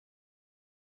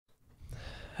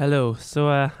Hello.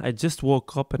 I just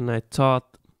woke up and I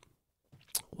thought,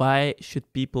 why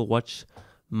should people watch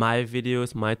my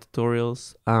videos, my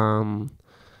tutorials?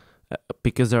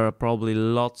 Because there are probably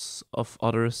lots of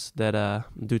others that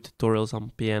do tutorials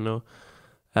on piano,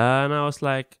 and I was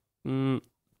like,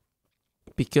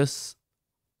 because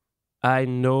I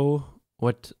know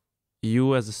what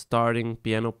you as a starting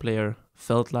piano player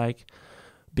felt like,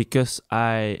 because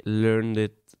I learned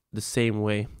it the same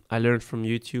way. I learned from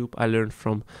YouTube. I learned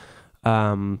from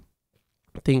um,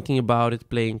 thinking about it,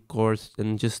 playing chords,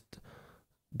 and just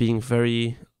being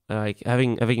very like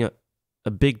having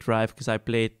a big drive because I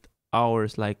played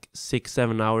hours, like 6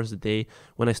 7 hours a day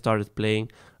when I started playing,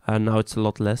 and now it's a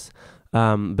lot less.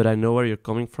 But I know where you're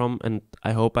coming from, and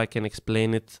I hope I can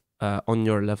explain it on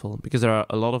your level, because there are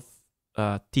a lot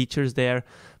of teachers there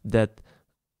that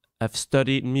have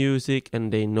studied music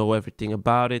and they know everything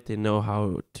about it. They know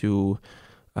how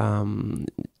um,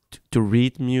 to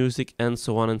read music and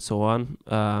so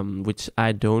on, which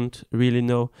I don't really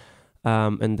know,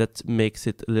 and that makes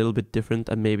it a little bit different.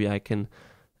 And maybe I can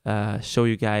show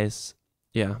you guys,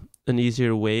 yeah, an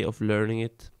easier way of learning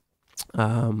it.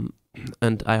 Um,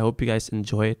 and I hope you guys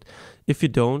enjoy it. If you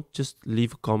don't, just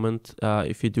leave a comment.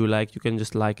 If you do like, you can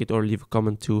just like it or leave a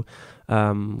comment too.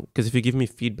 Because if you give me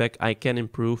feedback, I can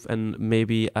improve, and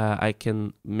maybe I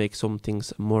can make some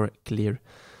things more clear.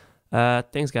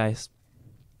 Thanks, guys.